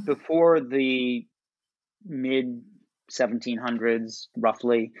 Before the mid 1700s,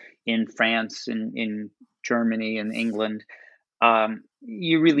 roughly, in France, in Germany, and England,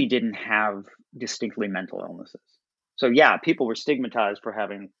 you really didn't have distinctly mental illnesses. So yeah, people were stigmatized for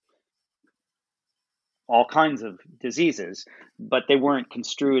having all kinds of diseases, but they weren't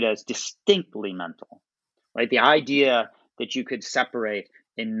construed as distinctly mental, right? The idea that you could separate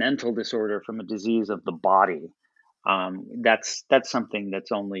a mental disorder from a disease of the body, that's something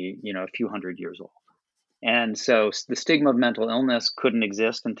that's only a few hundred years old. And so the stigma of mental illness couldn't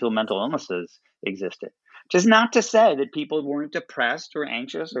exist until mental illnesses existed. Just not to say that people weren't depressed or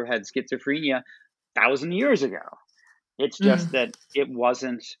anxious or had schizophrenia 1,000 years ago. It's just that it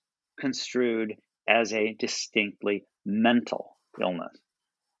wasn't construed as a distinctly mental illness.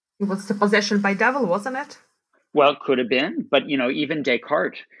 It was the possession by devil, wasn't it? Well, it could have been, but even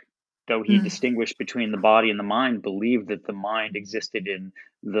Descartes, though he distinguished between the body and the mind, believed that the mind existed in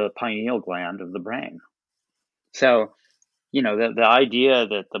the pineal gland of the brain. So, the idea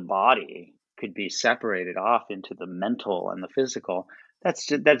that the body could be separated off into the mental and the physical, that's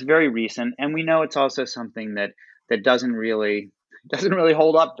very recent, and we know it's also something that doesn't really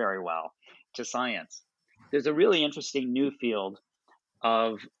hold up very well to science. There's a really interesting new field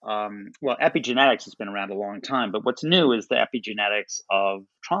of epigenetics has been around a long time, but what's new is the epigenetics of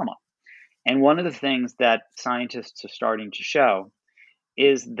trauma. And one of the things that scientists are starting to show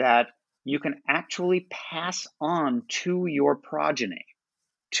is that you can actually pass on to your progeny,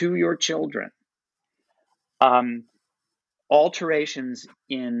 to your children, alterations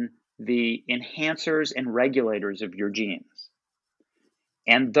in the enhancers and regulators of your genes.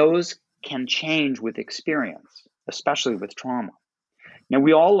 And those can change with experience, especially with trauma. Now,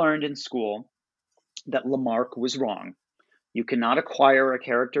 we all learned in school that Lamarck was wrong. You cannot acquire a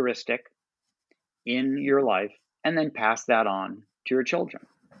characteristic in your life and then pass that on to your children.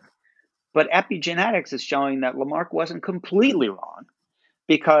 But epigenetics is showing that Lamarck wasn't completely wrong,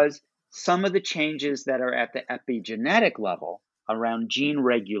 because some of the changes that are at the epigenetic level around gene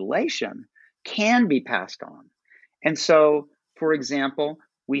regulation can be passed on. And so, for example,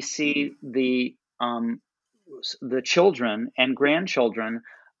 we see the children and grandchildren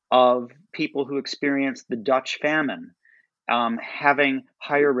of people who experienced the Dutch famine having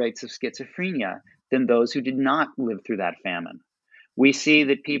higher rates of schizophrenia than those who did not live through that famine. We see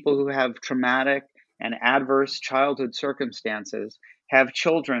that people who have traumatic and adverse childhood circumstances have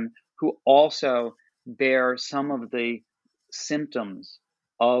children who also bear some of the symptoms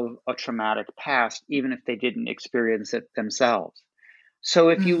of a traumatic past, even if they didn't experience it themselves. So,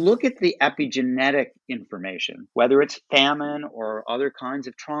 if you Mm. look at the epigenetic information, whether it's famine or other kinds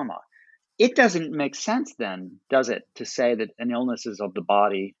of trauma, it doesn't make sense then, does it, to say that an illness is of the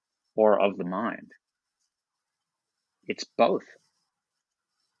body or of the mind? It's both.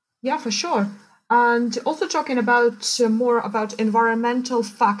 Yeah, for sure. And also talking about more about environmental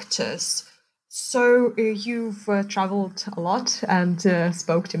factors. So you've traveled a lot and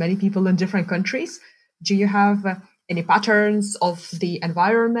spoke to many people in different countries. Do you have any patterns of the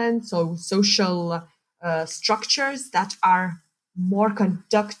environment, so social structures that are more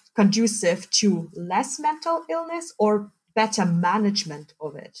conducive to less mental illness or better management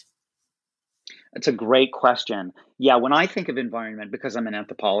of it? It's a great question. Yeah, when I think of environment, because I'm an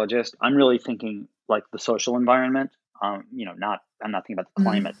anthropologist, I'm really thinking like the social environment. Not I'm not thinking about the Mm.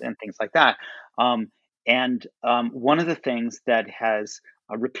 climate and things like that. One of the things that has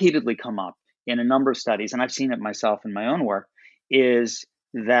repeatedly come up in a number of studies, and I've seen it myself in my own work, is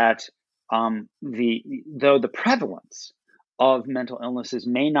that the prevalence of mental illnesses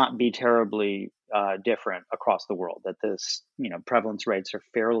may not be terribly different across the world. That this prevalence rates are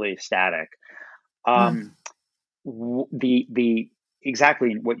fairly static. Mm. um, the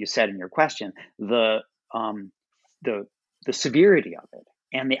exactly what you said in your question, um, the the severity of it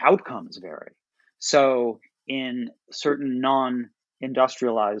and the outcomes vary. So in certain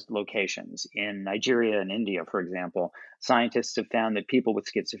non-industrialized locations in Nigeria and India, for example, scientists have found that people with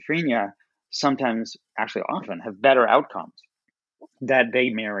schizophrenia sometimes, actually often, have better outcomes, that they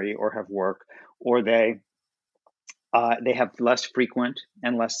marry or have work, or they have less frequent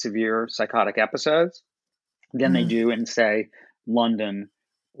and less severe psychotic episodes than they Mm. do in, say, London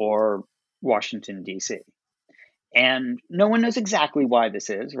or Washington, D.C. And no one knows exactly why this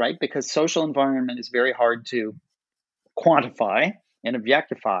is, right? Because social environment is very hard to quantify and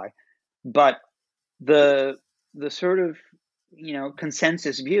objectify. But the the sort of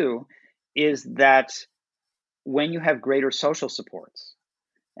consensus view is that when you have greater social supports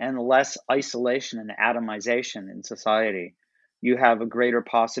and less isolation and atomization in society, you have a greater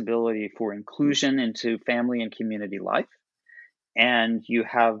possibility for inclusion into family and community life, and you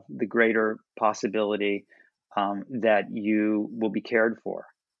have the greater possibility that you will be cared for,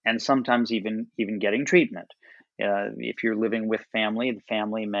 and sometimes even getting treatment. If you're living with family, the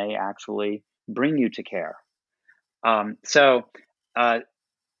family may actually bring you to care. So, uh,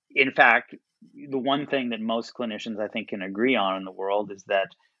 in fact, the one thing that most clinicians, I think, can agree on in the world is that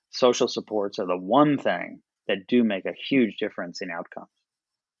social supports are the one thing that do make a huge difference in outcomes.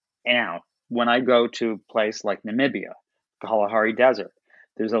 Now, when I go to a place like Namibia, Kalahari Desert,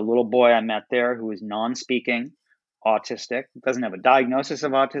 there's a little boy I met there who is non-speaking, autistic, doesn't have a diagnosis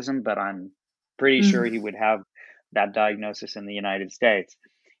of autism, but I'm pretty sure Mm. he would have that diagnosis in the United States.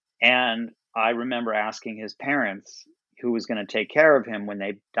 And I remember asking his parents who was going to take care of him when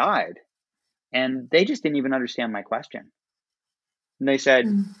they died, and they just didn't even understand my question. And they said,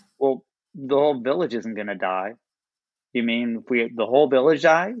 Mm. "Well, the whole village isn't going to die. You mean if the whole village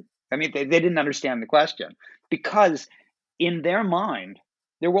died?" I mean, they didn't understand the question, because in their mind,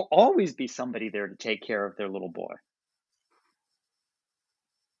 there will always be somebody there to take care of their little boy.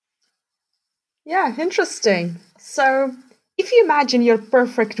 Yeah, interesting. So, if you imagine your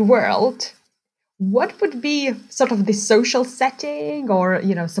perfect world, what would be sort of the social setting or,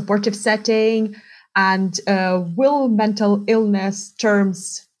 supportive setting? And will mental illness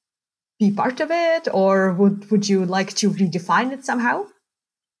terms be part of it, or would you like to redefine it somehow?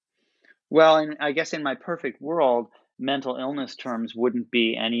 Well, and I guess in my perfect world, mental illness terms wouldn't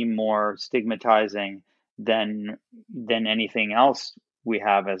be any more stigmatizing than anything else we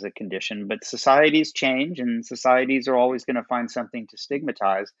have as a condition. But societies change, and societies are always going to find something to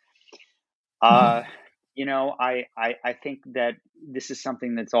stigmatize. Uh, I think that this is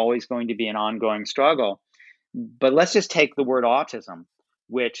something that's always going to be an ongoing struggle. But let's just take the word autism,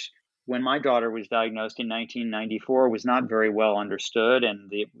 which, when my daughter was diagnosed in 1994, was not very well understood,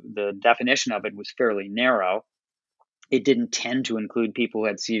 and the definition of it was fairly narrow. It didn't tend to include people who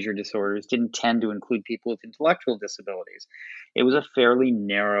had seizure disorders, didn't tend to include people with intellectual disabilities. It was a fairly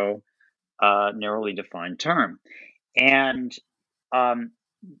narrowly defined term. And um,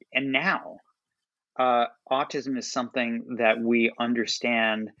 and now autism is something that we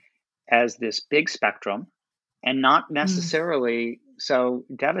understand as this big spectrum and not Mm. necessarily so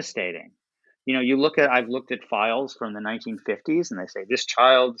devastating. I've looked at files from the 1950s and they say this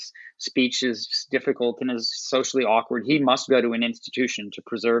child's speech is difficult and is socially awkward. He must go to an institution to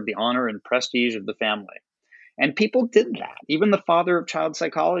preserve the honor and prestige of the family. And people did that. Even the father of child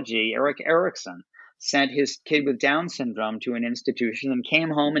psychology, Erik Erikson, sent his kid with Down syndrome to an institution and came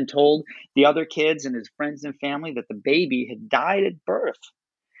home and told the other kids and his friends and family that the baby had died at birth.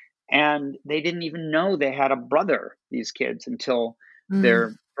 And they didn't even know they had a brother, these kids, until Mm.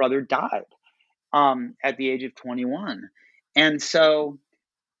 their brother died at the age of 21. And so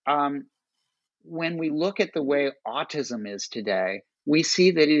um, when we look at the way autism is today, we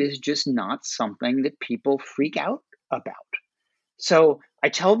see that it is just not something that people freak out about. So I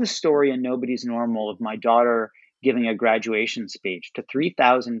tell the story in Nobody's Normal of my daughter giving a graduation speech to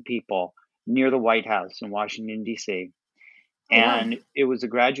 3,000 people near the White House in Washington, D.C. Oh, wow. And it was a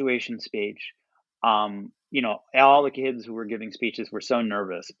graduation speech. All the kids who were giving speeches were so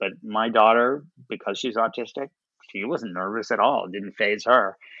nervous, but my daughter, because she's autistic, she wasn't nervous at all. It didn't faze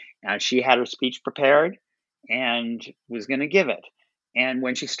her. She had her speech prepared and was going to give it. And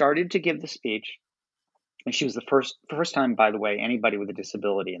when she started to give the speech, and she was the first time, by the way, anybody with a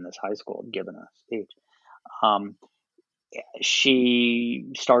disability in this high school had given a speech. Um, she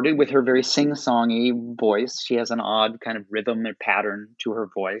started with her very sing-songy voice. She has an odd kind of rhythm and pattern to her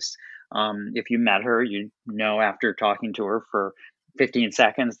voice. If you met her, you know after talking to her for 15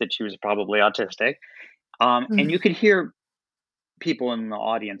 seconds that she was probably autistic. And Mm. you could hear people in the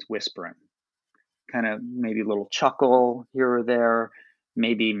audience whispering, kind of maybe a little chuckle here or there,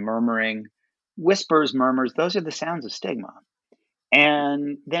 maybe murmuring. Whispers, murmurs, those are the sounds of stigma.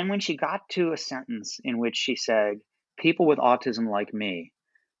 And then when she got to a sentence in which she said, people with autism like me,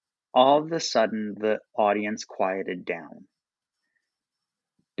 all of a sudden the audience quieted down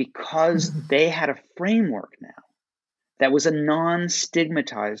because they had a framework now that was a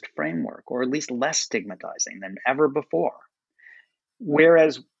non-stigmatized framework, or at least less stigmatizing than ever before.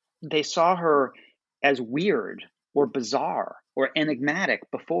 Whereas they saw her as weird or bizarre or enigmatic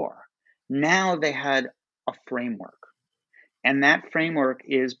before. Now they had a framework. And that framework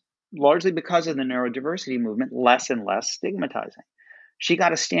is largely because of the neurodiversity movement, less and less stigmatizing. She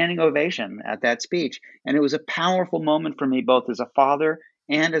got a standing ovation at that speech. And it was a powerful moment for me, both as a father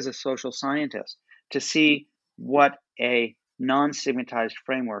and as a social scientist, to see what a non stigmatized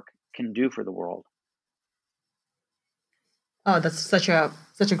framework can do for the world. Oh, that's such a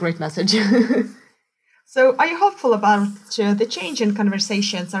great message. So, are you hopeful about the change in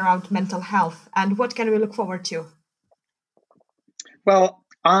conversations around mental health, and what can we look forward to? Well,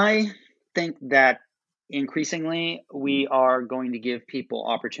 I think that increasingly we are going to give people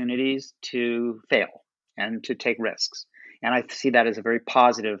opportunities to fail and to take risks. And I see that as a very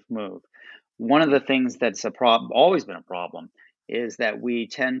positive move. One of the things that's always been a problem is that we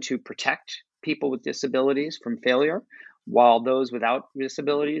tend to protect people with disabilities from failure, while those without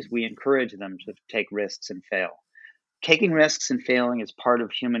disabilities, we encourage them to take risks and fail. Taking risks and failing is part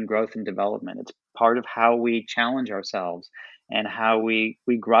of human growth and development. It's part of how we challenge ourselves and how we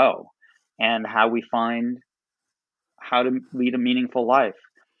grow and how we find how to lead a meaningful life.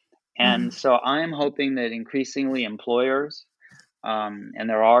 And Mhm. so I'm hoping that increasingly employers, and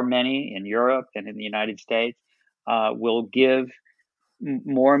there are many in Europe and in the United States, will give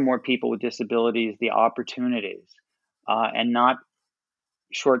more and more people with disabilities the opportunities and not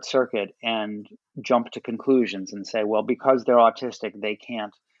short circuit and jump to conclusions and say, well, because they're autistic, they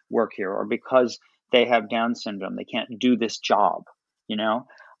can't work here, or because they have Down syndrome, they can't do this job. You know,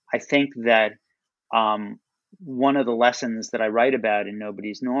 I think that um, one of the lessons that I write about in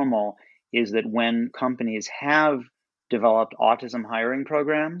Nobody's Normal is that when companies have developed autism hiring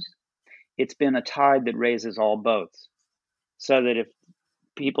programs, it's been a tide that raises all boats. So that if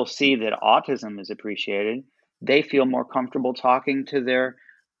people see that autism is appreciated, they feel more comfortable talking to their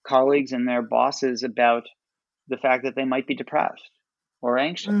colleagues and their bosses about the fact that they might be depressed or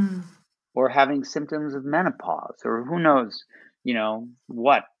anxious Mm. or having symptoms of menopause or who knows,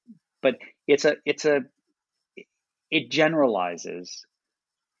 what. But it generalizes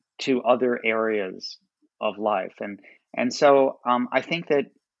to other areas of life, and so I think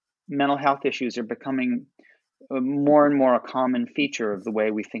that mental health issues are becoming more and more a common feature of the way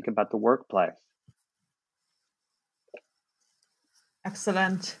we think about the workplace.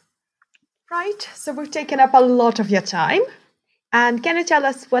 Excellent. Right. So we've taken up a lot of your time. And can you tell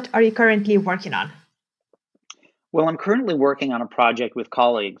us what are you currently working on? Well, I'm currently working on a project with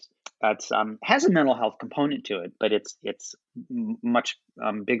colleagues that's has a mental health component to it, but it's much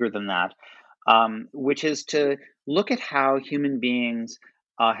bigger than that. which is to look at how human beings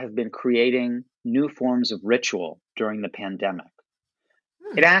have been creating new forms of ritual during the pandemic.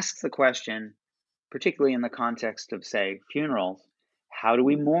 It asks the question, particularly in the context of, say, funerals, how do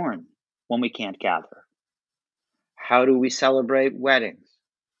we mourn when we can't gather? How do we celebrate weddings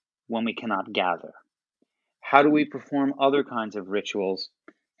when we cannot gather? How do we perform other kinds of rituals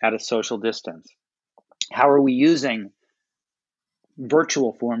at a social distance? How are we using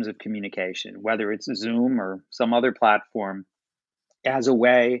virtual forms of communication, whether it's Zoom or some other platform, as a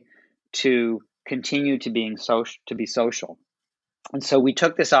way to continue to be social? And so we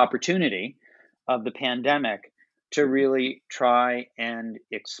took this opportunity of the pandemic to really try and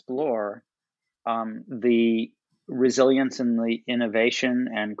explore the resilience and the innovation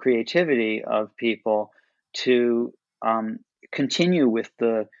and creativity of people to continue with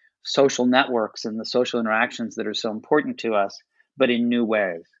the social networks and the social interactions that are so important to us, but in new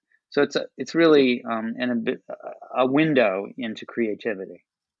ways. So it's really a window into creativity.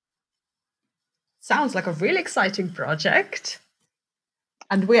 Sounds like a really exciting project.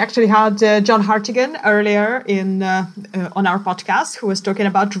 And we actually had John Hartigan earlier on our podcast, who was talking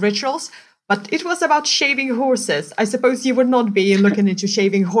about rituals, but it was about shaving horses. I suppose you would not be looking into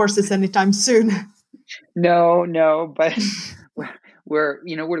shaving horses anytime soon. No, but we're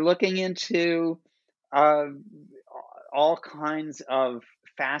looking into all kinds of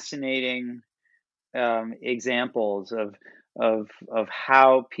fascinating examples of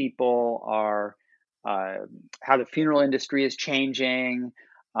how people are. How the funeral industry is changing,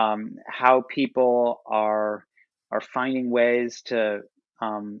 how people are finding ways to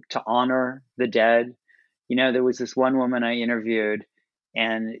honor the dead. There was this one woman I interviewed,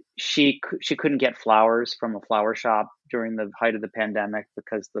 and she couldn't get flowers from a flower shop during the height of the pandemic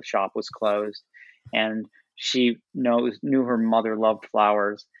because the shop was closed, and she knew her mother loved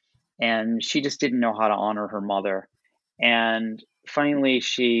flowers, and she just didn't know how to honor her mother. And finally,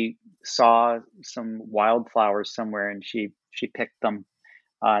 she saw some wildflowers somewhere, and she picked them,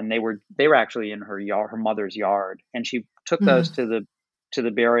 and they were actually in her mother's yard. And she took those to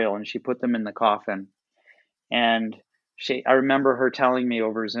the burial, and she put them in the coffin. And I remember her telling me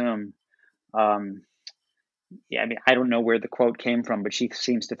over Zoom. I don't know where the quote came from, but she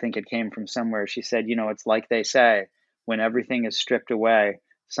seems to think it came from somewhere. She said, "It's like they say, when everything is stripped away,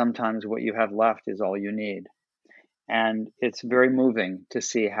 sometimes what you have left is all you need." And it's very moving to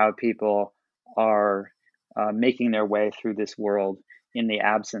see how people are making their way through this world in the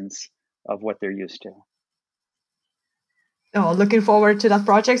absence of what they're used to. Oh, looking forward to that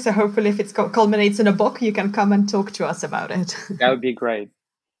project. So hopefully if it culminates in a book, you can come and talk to us about it. That would be great.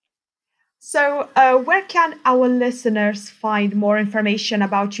 So where can our listeners find more information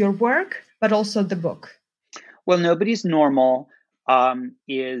about your work, but also the book? Well, Nobody's Normal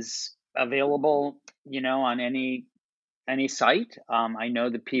is available, on any site. I know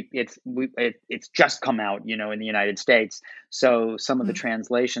that it's just come out, in the United States, so some of the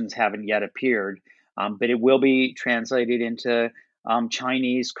translations haven't yet appeared, but it will be translated into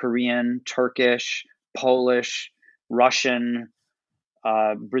Chinese, Korean, Turkish, Polish, Russian,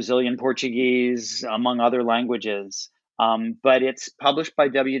 Brazilian Portuguese, among other languages. But it's published by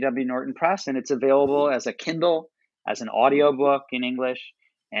W.W. Norton Press, and it's available as a Kindle, as an audiobook in English,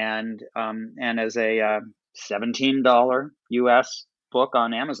 and as a $17 US book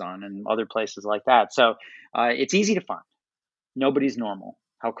on Amazon and other places like that. So it's easy to find. Nobody's Normal: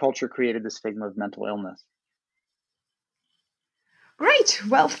 How Culture Created the Stigma of Mental Illness. Great.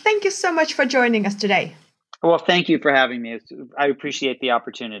 Well, thank you so much for joining us today. Well, thank you for having me. I appreciate the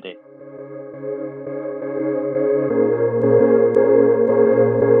opportunity.